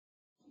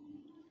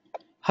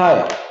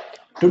Hi,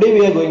 today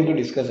we are going to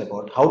discuss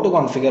about how to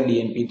configure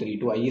DNP3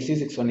 to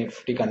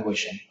IEC61850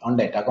 conversion on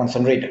data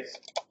concentrators.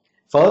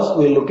 First,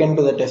 we'll look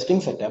into the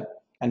testing setup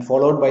and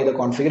followed by the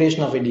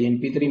configuration of a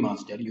DNP3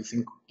 master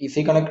using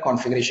ECConnect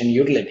configuration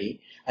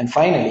utility, and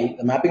finally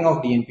the mapping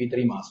of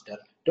DNP3 master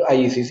to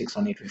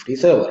IEC61850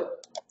 server.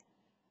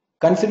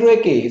 Consider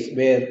a case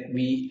where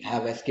we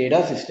have a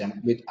SCADA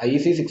system with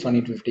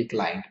IEC61850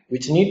 client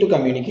which need to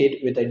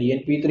communicate with a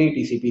DNP3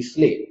 TCP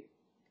slave.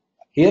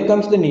 Here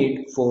comes the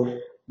need for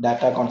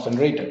data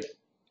concentrator.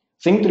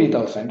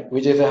 SYNC3000,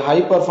 which is a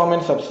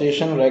high-performance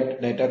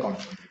substation-reg data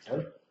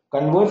concentrator,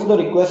 converts the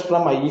request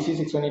from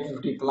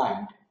IEC61850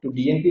 client to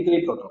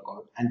DNP3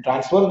 protocol and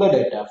transfers the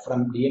data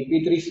from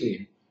DNP3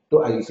 slave to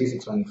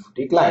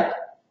IEC61850 client.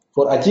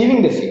 For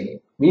achieving the same,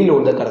 we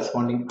load the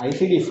corresponding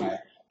ICD file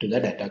to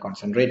the data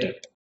concentrator.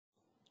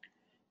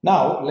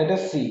 Now, let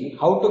us see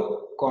how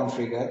to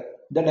configure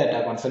the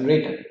data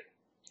concentrator.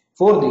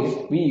 For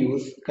this, we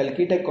use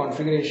Kalkitech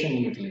configuration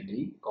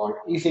utility called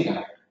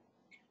ECConnect.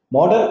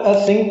 Model a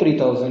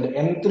SYNC3000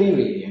 M3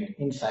 variant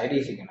inside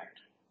ECConnect.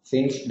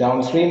 Since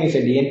downstream is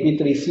a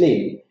DNP3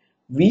 slave,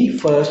 we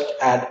first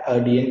add a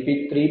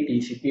DNP3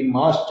 TCP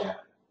master.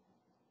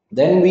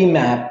 Then we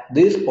map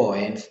these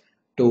points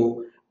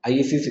to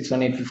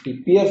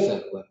IEC61850 peer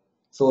server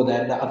so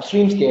that the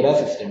upstream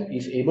SCADA system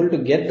is able to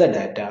get the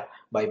data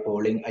by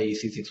polling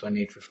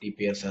IEC61850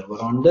 peer server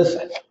on this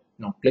side.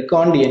 Now click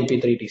on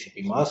DNP3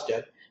 TCP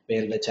master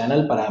where the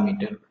channel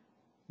parameter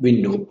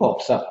window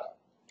pops up.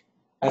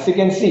 As you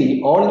can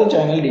see, all the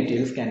channel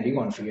details can be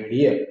configured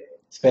here.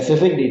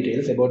 Specific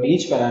details about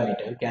each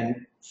parameter can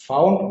be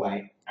found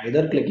by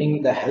either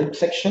clicking the help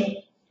section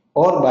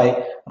or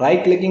by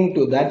right clicking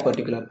to that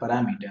particular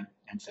parameter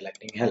and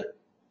selecting help,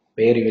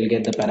 where you will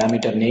get the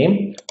parameter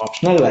name,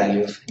 optional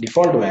values,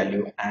 default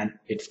value and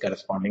its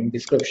corresponding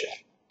description.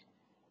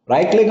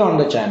 Right click on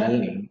the channel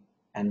name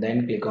and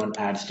then click on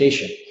add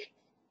station.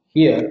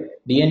 Here,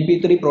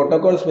 DNP3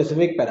 protocol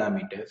specific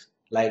parameters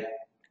like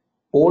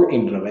pole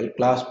interval,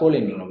 class pole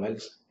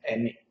intervals,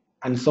 and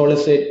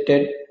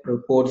unsolicited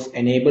reports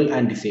enable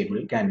and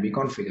disable can be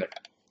configured.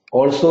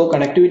 Also,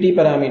 connectivity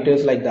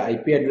parameters like the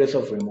IP address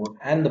of remote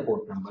and the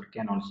port number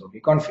can also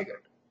be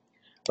configured.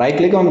 Right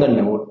click on the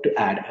node to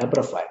add a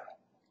profile.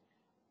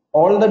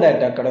 All the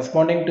data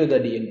corresponding to the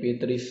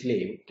DNP3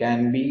 slave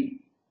can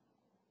be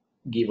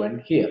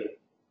given here.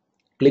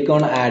 Click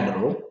on add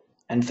row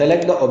and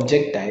select the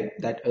object type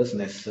that is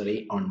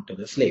necessary onto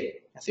the slave.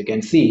 As you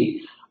can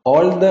see,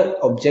 all the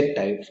object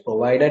types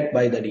provided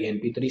by the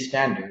DNP3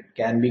 standard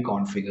can be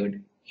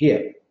configured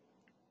here.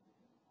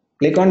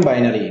 Click on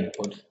binary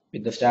inputs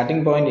with the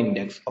starting point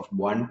index of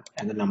 1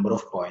 and the number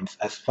of points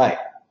as 5.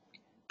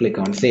 Click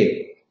on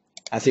save.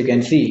 As you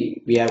can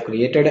see, we have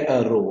created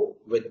a row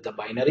with the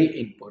binary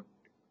input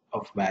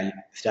of value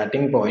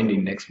starting point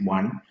index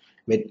 1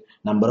 with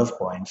number of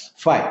points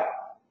 5.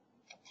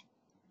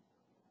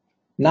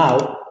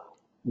 Now,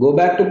 go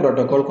back to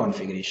protocol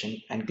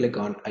configuration and click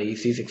on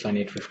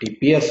IEC61850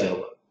 peer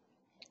server.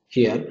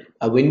 Here,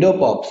 a window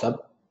pops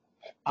up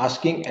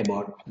asking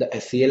about the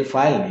SCL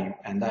file name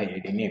and the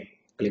IID name.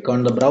 Click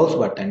on the browse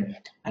button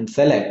and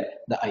select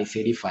the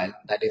ICD file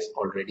that is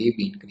already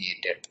been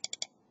created.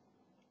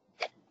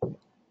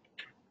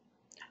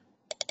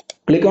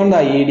 Click on the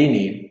IED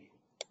name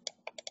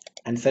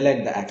and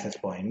select the access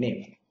point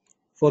name.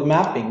 For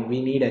mapping,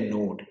 we need a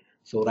node.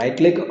 So right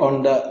click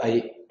on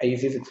the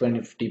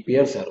IEC61850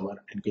 peer server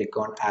and click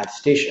on add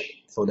station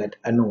so that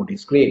a node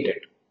is created.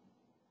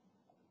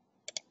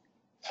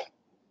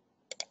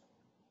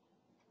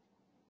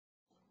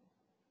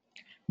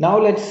 Now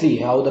let's see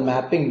how the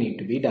mapping need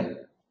to be done.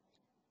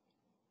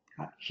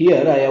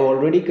 Here I have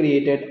already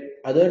created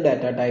other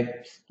data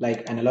types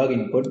like analog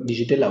input,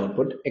 digital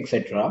output,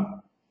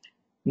 etc.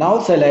 Now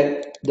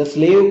select the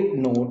slave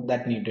node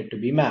that needed to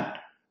be mapped.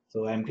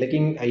 So I am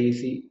clicking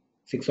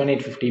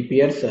IEC61850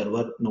 peer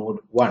server node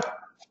 1.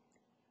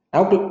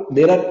 Now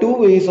there are two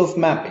ways of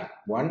mapping.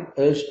 One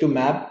is to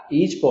map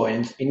each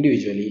points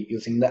individually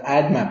using the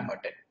add map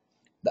button.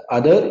 The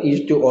other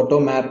is to auto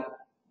map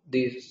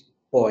these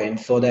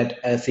points so that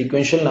a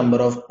sequential number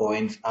of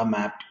points are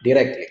mapped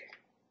directly.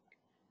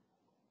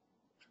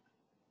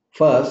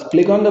 First,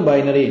 click on the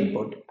binary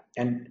input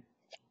and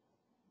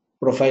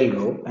profile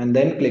row and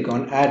then click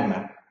on add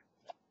map.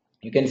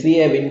 You can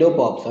see a window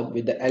pops up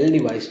with the L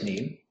device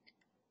name,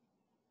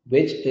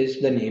 which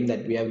is the name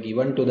that we have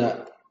given to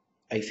the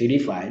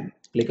ICD file.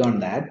 Click on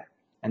that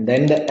and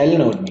then the L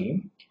node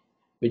name,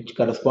 which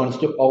corresponds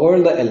to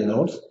all the L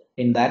nodes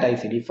in that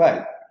ICD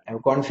file. I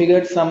have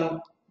configured some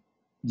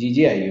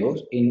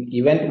GGIOs in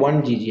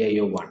event1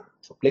 GGIO1.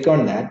 So click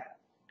on that.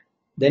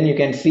 Then you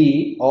can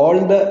see all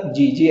the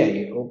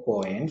GGIO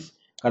points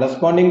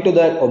corresponding to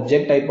the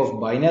object type of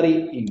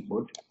binary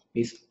input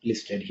is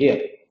listed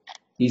here.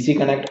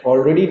 ECConnect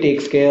already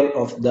takes care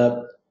of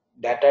the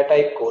data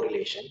type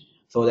correlation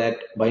so that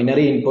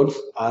binary inputs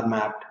are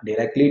mapped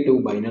directly to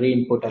binary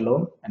input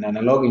alone and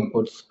analog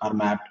inputs are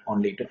mapped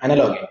only to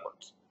analog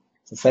inputs.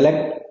 So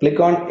click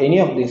on any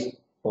of these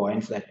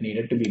points that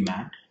needed to be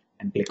mapped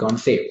and click on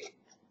save.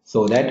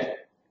 so that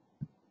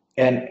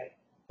an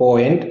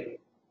point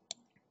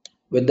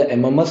with the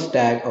MMS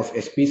tag of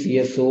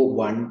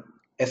SPCSO1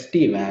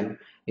 ST valve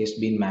is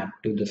being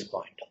mapped to this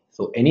point.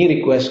 So any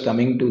request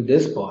coming to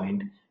this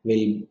point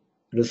will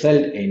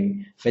result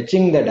in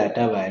fetching the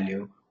data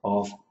value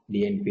of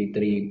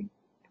DNP3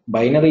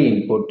 binary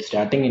input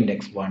starting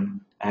index 1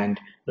 and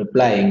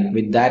replying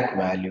with that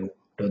value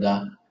to the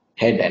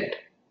head end.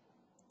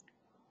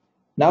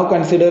 Now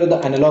consider the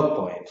analog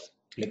points.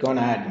 Click on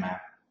Add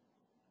Map.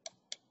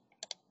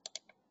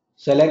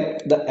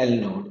 Select the L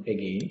node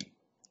again.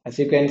 As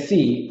you can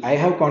see, I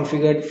have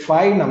configured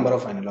 5 number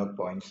of analog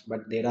points,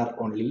 but there are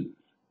only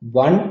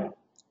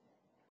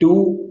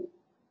 2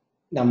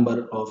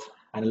 number of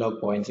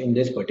analog points in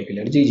this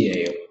particular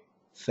GGIO.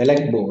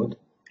 Select both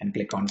and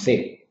click on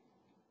Save.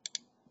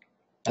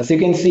 As you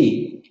can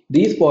see,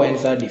 these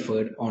points are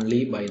deferred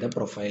only by the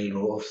profile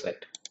row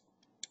offset.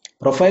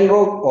 Profile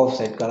row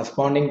offset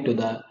corresponding to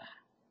the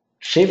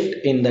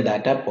shift in the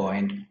data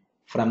point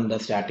from the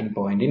starting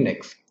point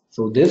index.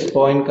 So this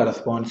point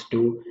corresponds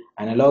to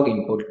analog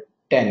input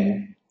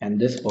 10 and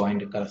this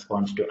point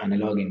corresponds to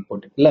analog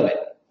input 11.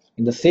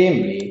 In the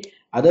same way,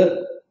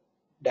 other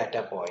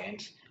data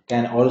points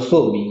can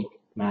also be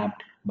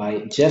mapped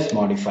by just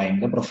modifying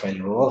the profile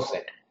row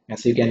offset.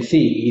 As you can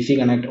see, EC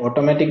Connect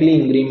automatically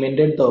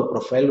incremented the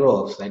profile row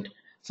offset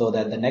so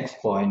that the next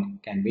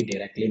point can be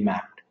directly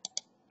mapped.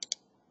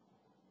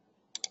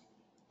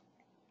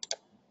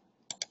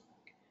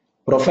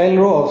 Profile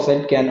row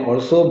offset can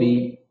also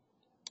be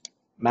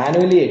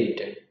manually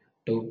edited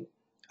to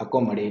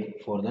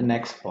accommodate for the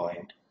next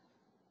point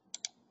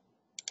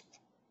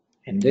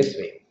in this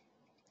way.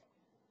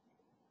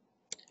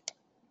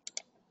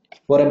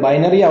 For a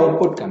binary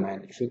output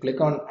command, if you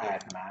click on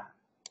Add Map,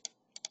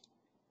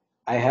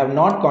 I have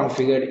not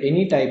configured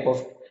any type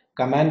of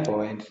command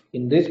points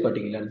in this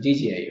particular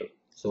GGIO.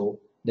 So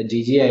the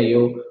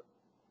GGIO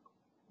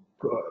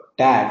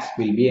tags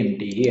will be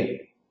empty here.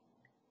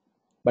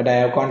 But I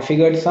have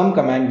configured some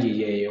command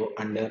GGIO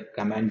under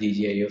command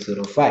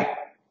GGIO 05.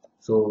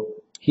 So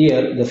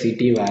here the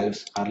CT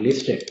valves are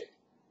listed.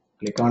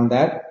 Click on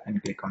that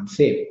and click on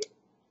Save.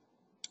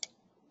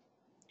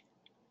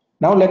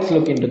 Now let's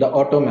look into the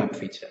auto map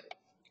feature.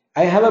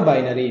 I have a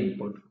binary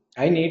input.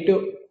 I need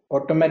to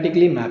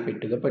automatically map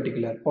it to the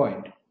particular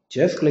point.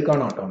 Just click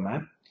on auto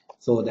map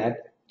so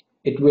that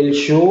it will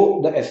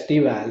show the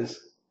ST valves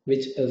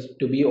which is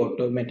to be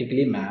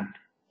automatically mapped,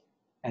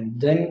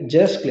 and then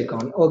just click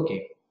on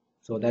OK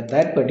so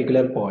that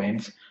particular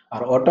points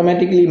are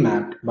automatically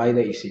mapped by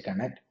the EC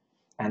Connect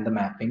and the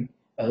mapping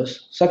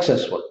is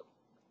successful.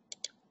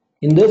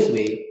 In this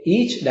way,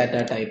 each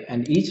data type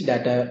and each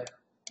data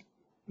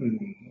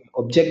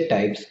object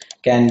types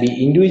can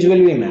be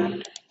individually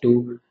mapped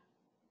to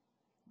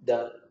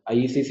the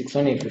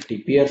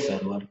IEC61850 peer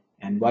server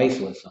and vice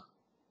versa.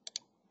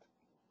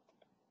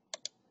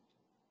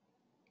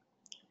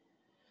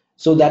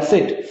 So that's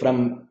it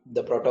from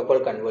the protocol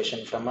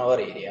conversion from our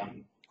area.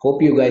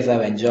 Hope you guys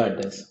have enjoyed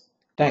this.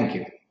 Thank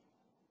you.